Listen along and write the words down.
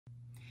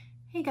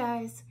Hey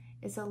guys,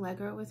 it's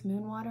Allegra with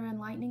Moonwater and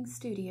Lightning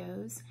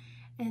Studios,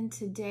 and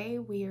today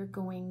we are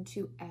going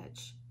to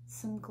etch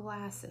some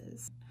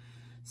glasses.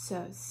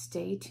 So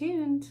stay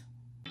tuned.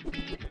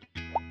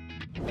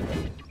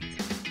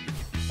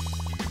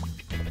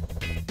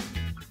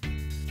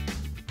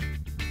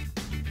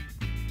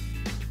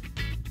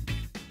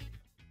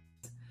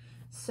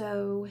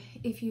 So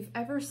if you've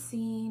ever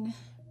seen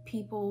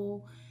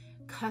people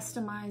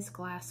customize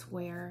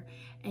glassware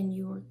and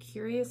you are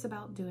curious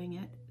about doing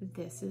it,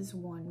 this is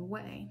one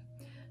way.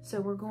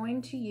 So we're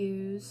going to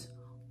use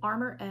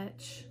Armor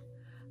Etch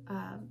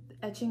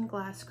Etching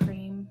Glass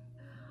Cream.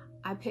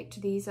 I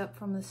picked these up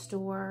from the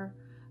store,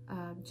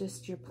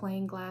 just your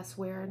plain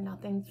glassware,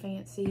 nothing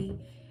fancy.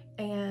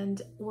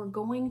 And we're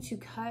going to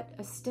cut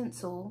a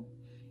stencil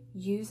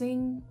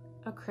using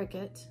a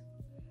Cricut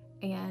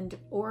and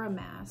or a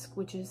mask,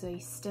 which is a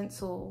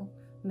stencil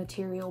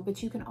material,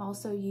 but you can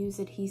also use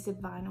adhesive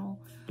vinyl.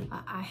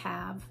 I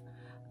have,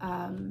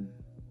 and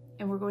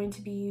we're going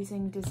to be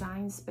using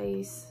Design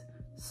Space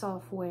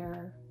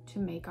software to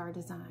make our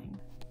design.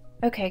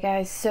 Okay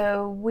guys,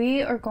 so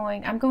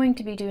I'm going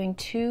to be doing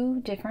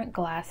two different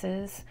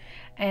glasses,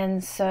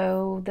 and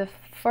so the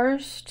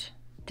first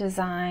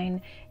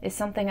design is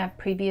something I've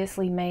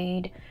previously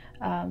made.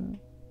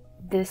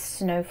 This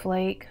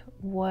snowflake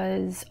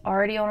was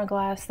already on a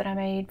glass that I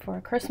made for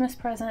a Christmas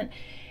present,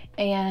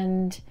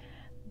 and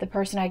the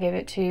person I gave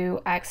it to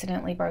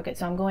accidentally broke it,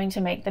 so I'm going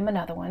to make them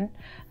another one.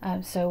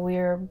 So we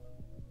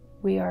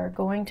are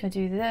going to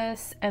do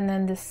this, and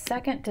then the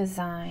second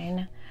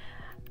design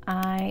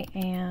I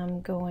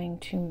am going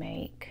to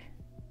make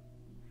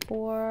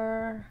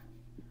for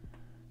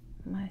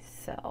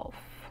myself,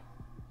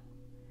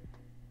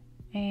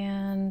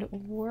 and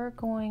we're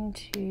going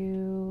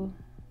to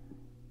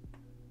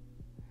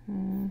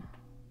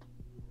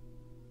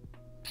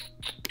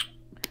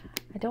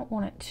I don't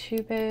want it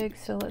too big,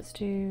 so let's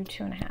do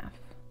 2.5.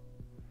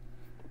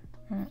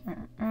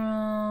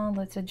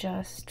 Let's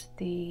adjust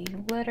the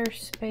letter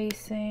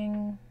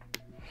spacing.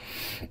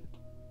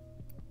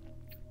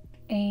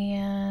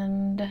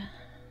 And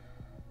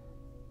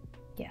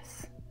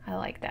yes, I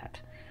like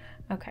that.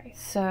 Okay,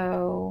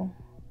 so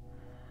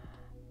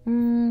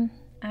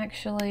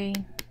actually,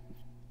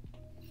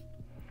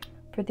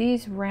 for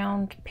these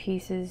round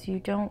pieces, you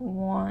don't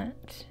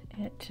want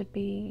it to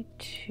be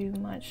too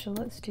much, so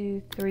let's do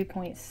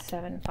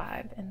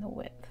 3.75 in the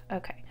width.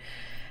 Okay,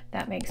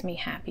 that makes me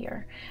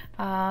happier.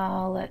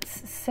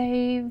 Let's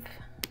save.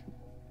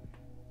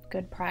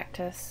 Good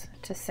practice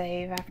to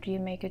save after you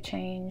make a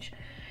change.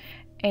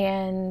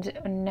 And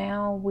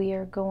now we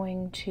are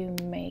going to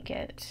make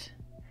it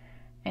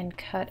and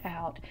cut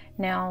out.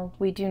 Now,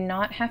 we do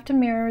not have to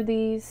mirror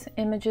these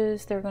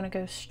images. They're going to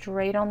go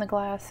straight on the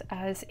glass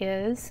as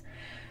is.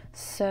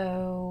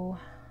 So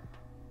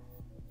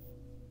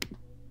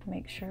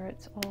make sure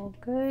it's all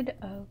good.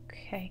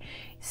 Okay,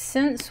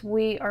 since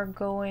we are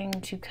going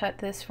to cut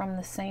this from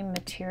the same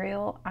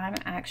material, I'm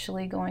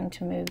actually going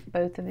to move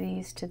both of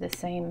these to the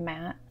same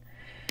mat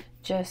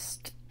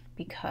just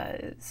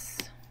because.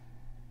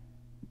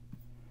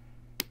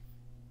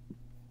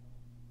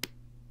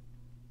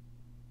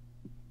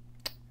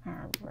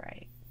 All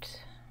right,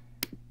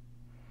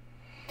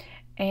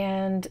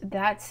 and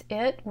that's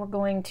it. We're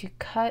going to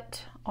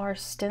cut our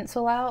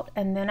stencil out,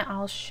 and then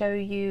I'll show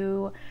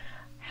you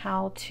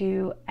how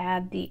to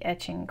add the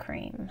etching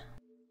cream.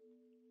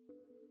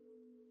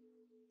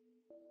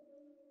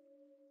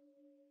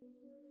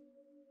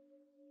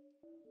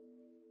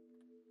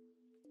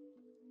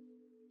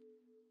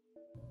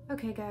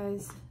 Okay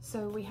guys,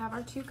 so we have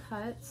our two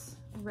cuts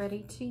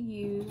ready to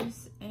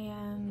use,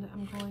 and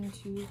I'm going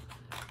to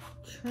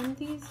trim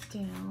these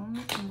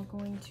down, and we're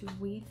going to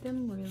weed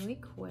them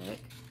really quick.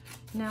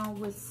 Now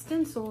with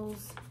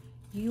stencils,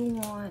 you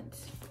want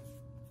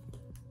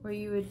where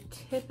you would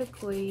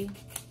typically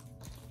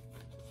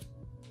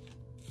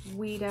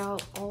weed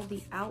out all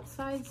the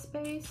outside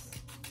space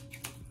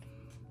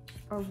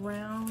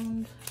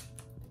around,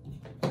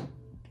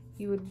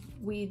 you would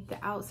weed the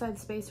outside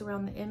space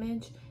around the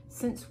image.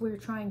 Since we're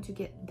trying to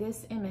get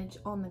this image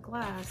on the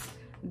glass,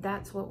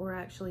 that's what we're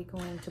actually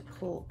going to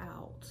pull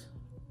out.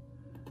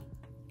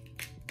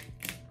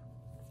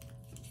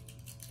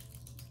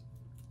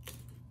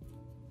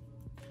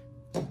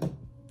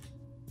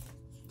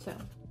 So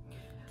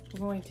we're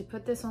going to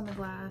put this on the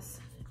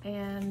glass,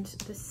 and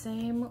the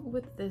same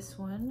with this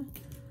one.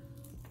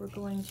 We're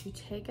going to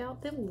take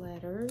out the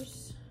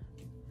letters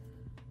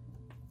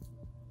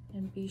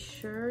and be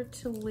sure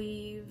to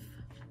leave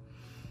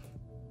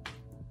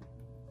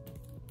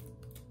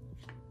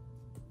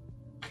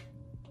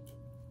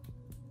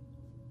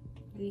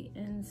the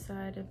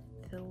inside of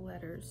the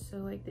letters. So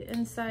like the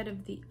inside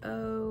of the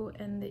O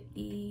and the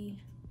E,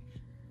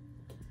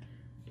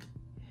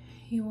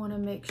 you want to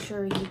make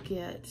sure you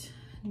get.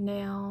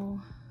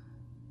 Now,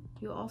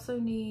 you also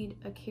need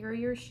a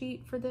carrier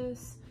sheet for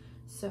this,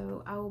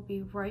 so I will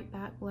be right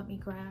back. Let me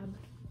grab.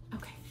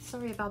 Okay,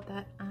 sorry about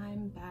that,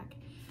 I'm back.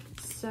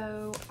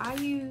 So I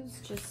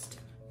use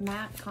just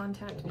matte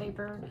contact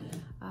paper.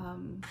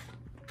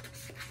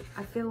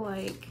 I feel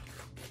like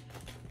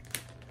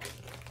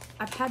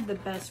I've had the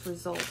best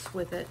results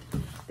with it.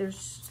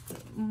 There's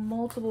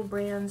multiple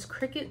brands.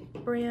 Cricut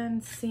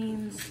brand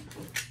seems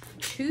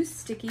too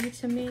sticky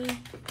to me.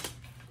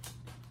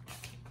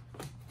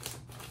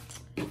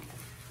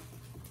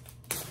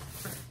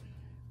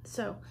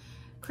 So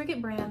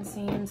Cricut brand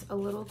seems a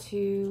little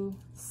too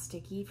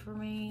sticky for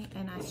me,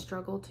 and I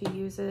struggle to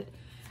use it.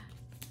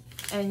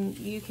 And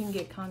you can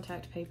get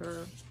contact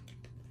paper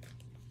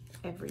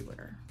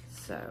everywhere.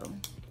 So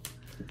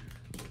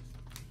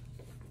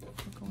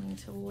I'm going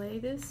to lay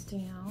this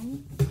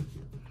down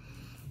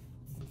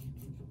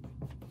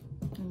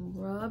and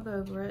rub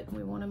over it.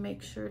 We want to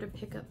make sure to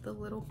pick up the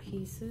little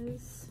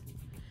pieces,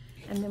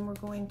 and then we're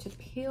going to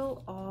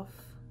peel off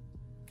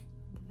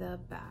the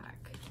back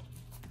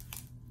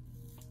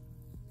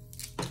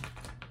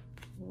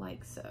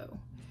like so.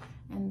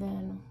 And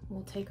then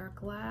we'll take our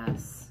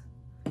glass,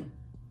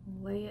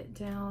 lay it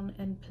down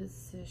in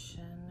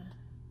position.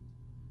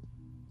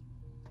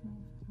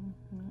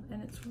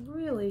 And it's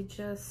really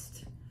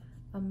just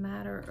a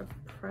matter of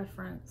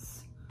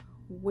preference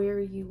where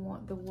you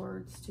want the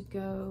words to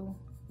go.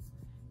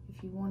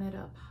 If you want it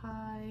up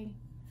high,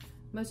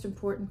 most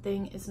important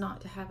thing is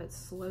not to have it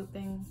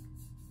sloping.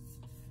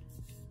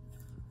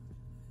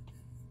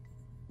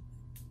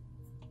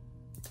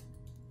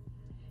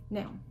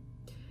 Now,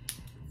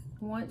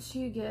 once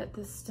you get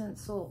the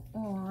stencil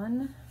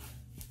on,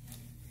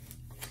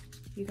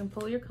 you can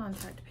pull your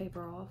contact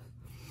paper off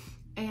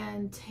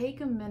and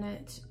take a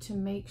minute to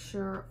make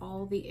sure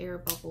all the air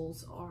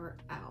bubbles are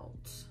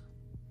out,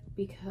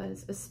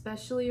 because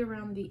especially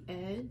around the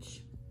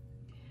edge,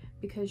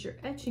 because your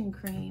etching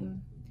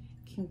cream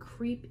can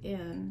creep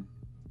in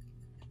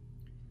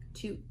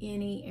to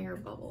any air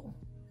bubble.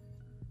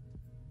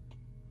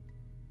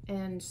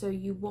 And so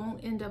you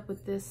won't end up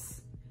with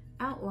this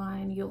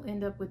outline, you'll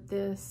end up with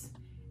this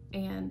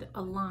and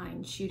a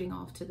line shooting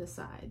off to the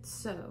side.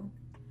 So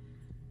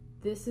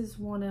this is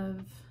one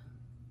of,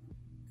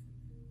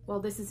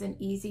 well, this is an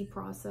easy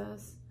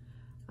process.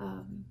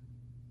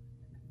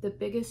 The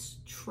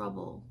biggest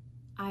trouble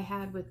I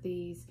had with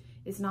these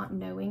is not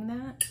knowing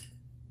that.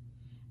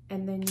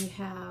 And then you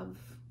have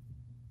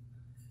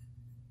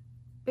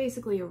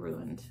basically a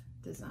ruined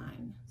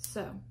design.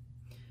 So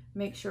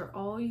make sure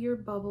all your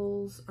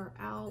bubbles are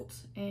out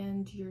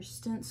and your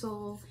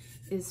stencil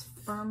is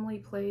firmly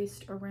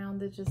placed around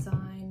the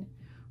design.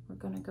 We're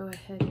going to go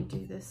ahead and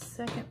do this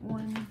second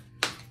one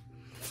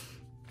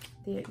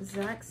the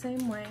exact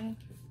same way.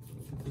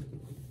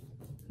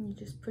 You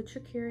just put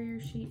your carrier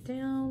sheet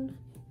down,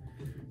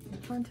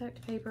 your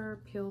contact paper,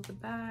 peel the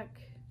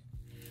back,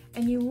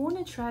 and you want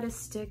to try to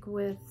stick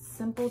with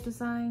simple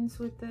designs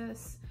with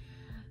this.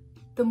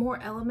 The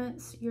more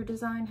elements your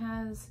design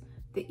has,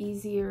 the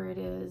easier it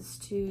is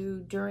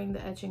to, during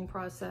the etching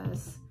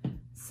process,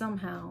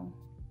 somehow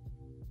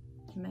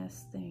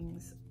mess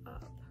things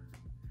up.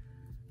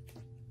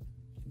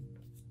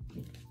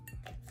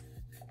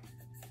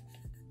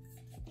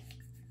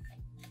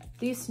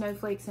 These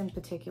snowflakes in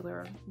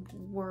particular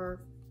were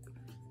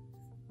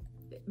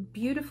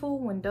beautiful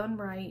when done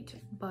right,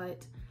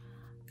 but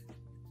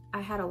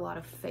I had a lot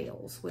of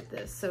fails with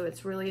this, so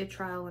it's really a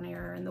trial and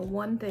error. And the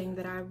one thing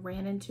that I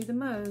ran into the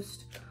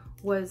most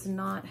was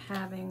not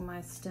having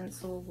my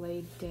stencil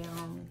laid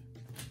down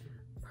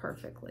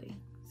perfectly.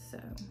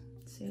 So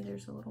see,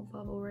 there's a little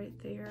bubble right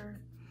there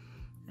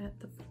at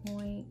the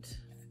point.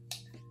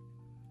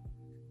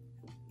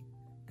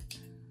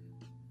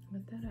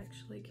 But that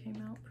actually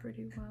came out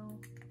pretty well.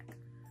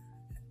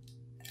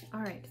 All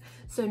right,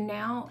 so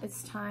now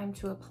it's time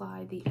to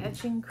apply the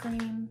etching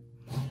cream.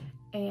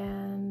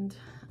 And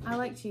I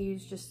like to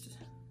use just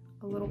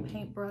a little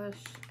paintbrush.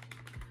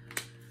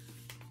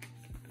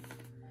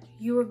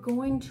 You are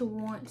going to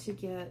want to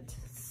get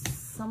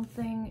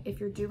something,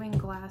 if you're doing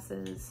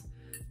glasses,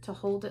 to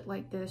hold it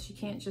like this. You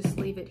can't just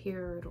leave it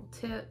here or it'll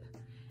tip,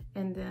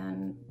 and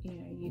then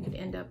you could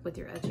end up with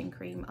your etching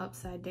cream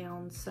upside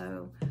down.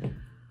 So,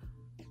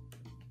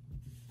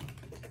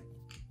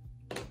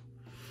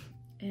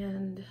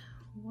 and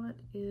what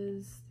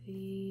is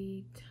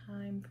the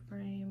time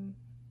frame?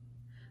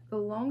 The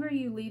longer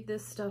you leave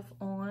this stuff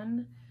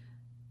on,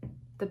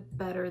 the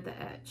better the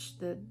etch,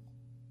 the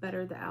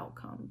better the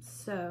outcome.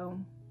 So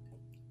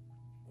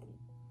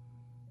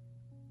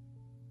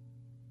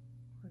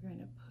we're going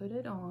to put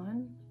it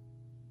on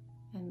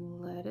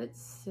and let it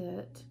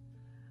sit.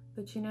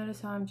 But you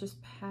notice how I'm just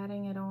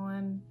patting it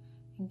on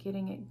and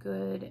getting it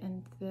good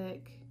and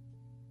thick.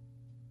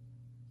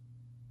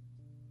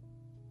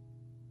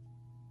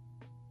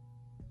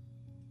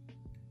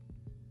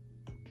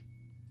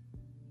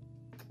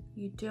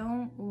 You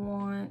don't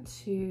want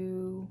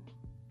to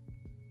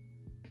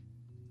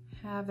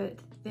have it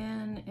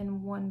thin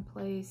in one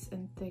place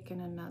and thick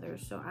in another.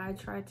 So I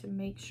try to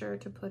make sure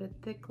to put a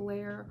thick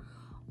layer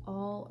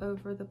all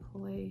over the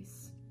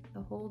place,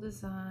 the whole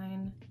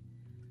design.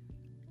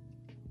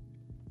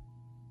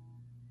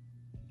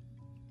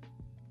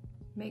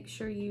 Make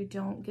sure you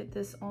don't get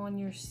this on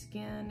your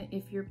skin.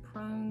 If you're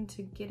prone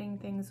to getting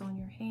things on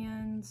your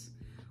hands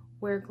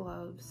wear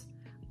gloves.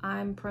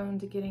 I'm prone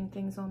to getting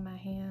things on my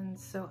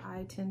hands, so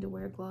I tend to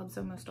wear gloves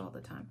almost all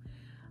the time.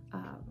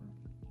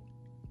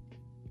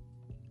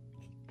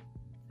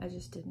 I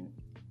just didn't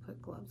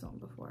put gloves on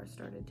before I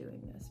started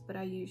doing this, but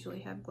I usually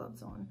have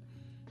gloves on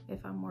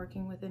if I'm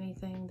working with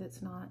anything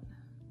that's not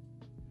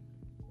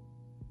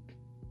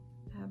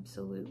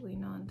absolutely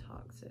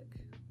non-toxic.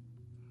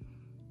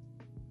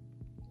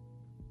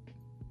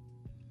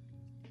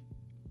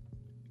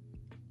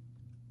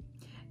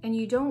 And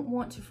you don't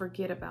want to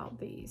forget about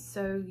these.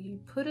 So you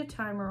put a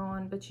timer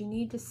on, but you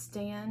need to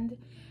stand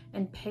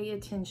and pay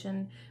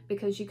attention,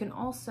 because you can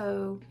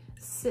also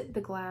sit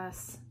the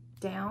glass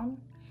down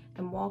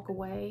and walk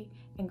away,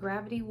 and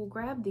gravity will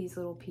grab these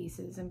little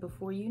pieces, and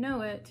before you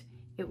know it,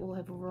 it will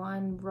have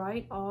run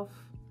right off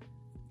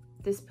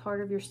this part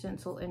of your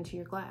stencil into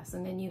your glass,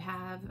 and then you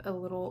have a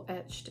little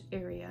etched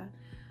area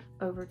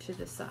over to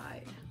the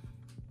side.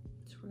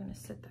 So we're gonna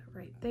set that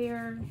right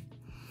there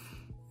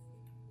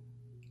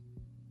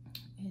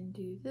and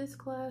do this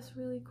glass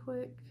really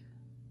quick.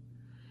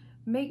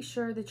 Make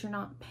sure that you're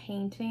not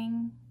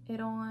painting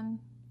it on,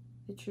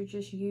 that you're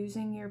just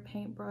using your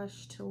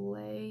paintbrush to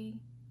lay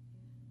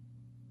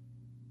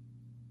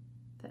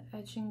the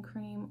etching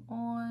cream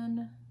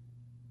on.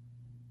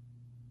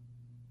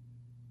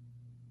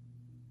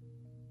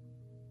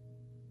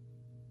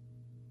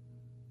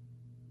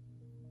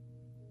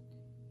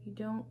 You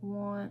don't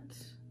want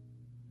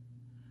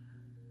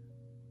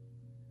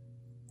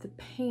the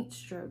paint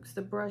strokes,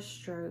 the brush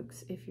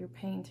strokes, if you're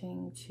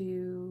painting,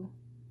 to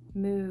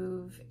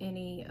move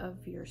any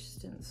of your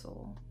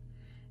stencil.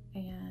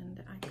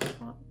 And I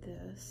caught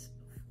this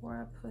before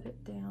I put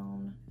it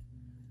down.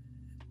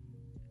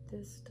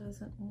 This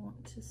doesn't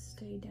want to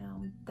stay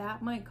down.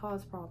 That might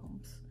cause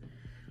problems. I'm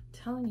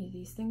telling you,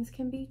 these things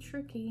can be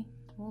tricky.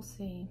 We'll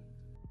see.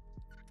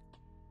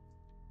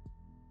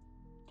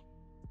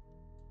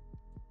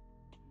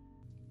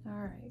 All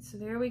right, so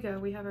there we go.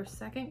 We have our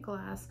second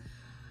glass.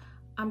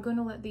 I'm going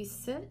to let these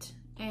sit,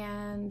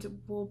 and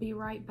we'll be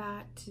right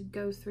back to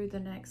go through the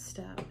next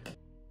step.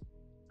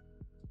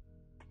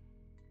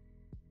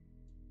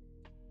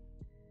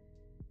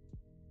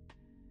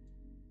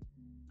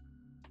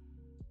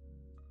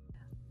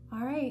 All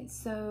right,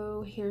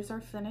 so here's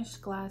our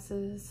finished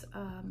glasses.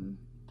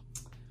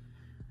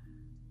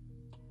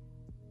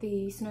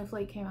 The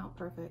snowflake came out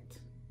perfect.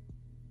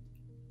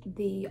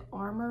 The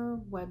Armor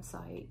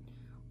website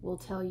will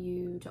tell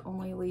you to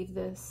only leave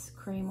this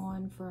cream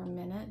on for a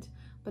minute,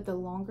 but the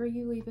longer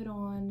you leave it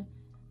on,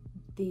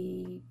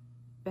 the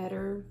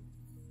better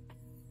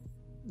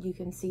you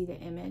can see the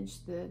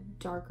image, the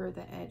darker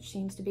the etch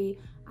seems to be.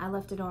 I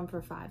left it on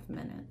for 5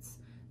 minutes,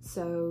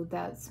 so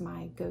that's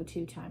my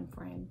go-to time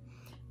frame.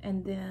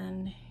 And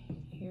then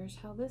here's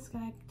how this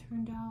guy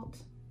turned out.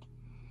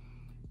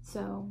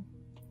 So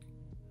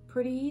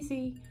pretty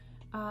easy.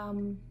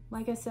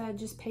 Like I said,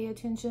 just pay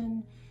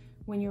attention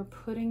when you're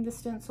putting the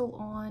stencil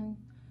on.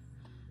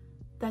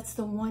 That's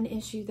the one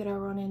issue that I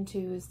run into,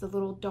 is the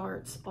little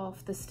darts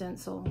off the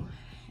stencil.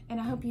 And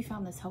I hope you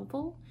found this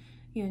helpful.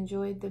 You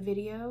enjoyed the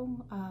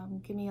video.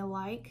 Give me a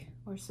like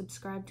or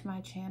subscribe to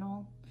my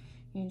channel.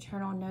 You can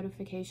turn on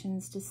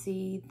notifications to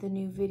see the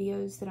new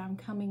videos that I'm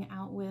coming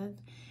out with.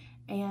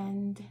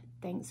 And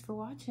thanks for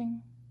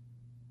watching.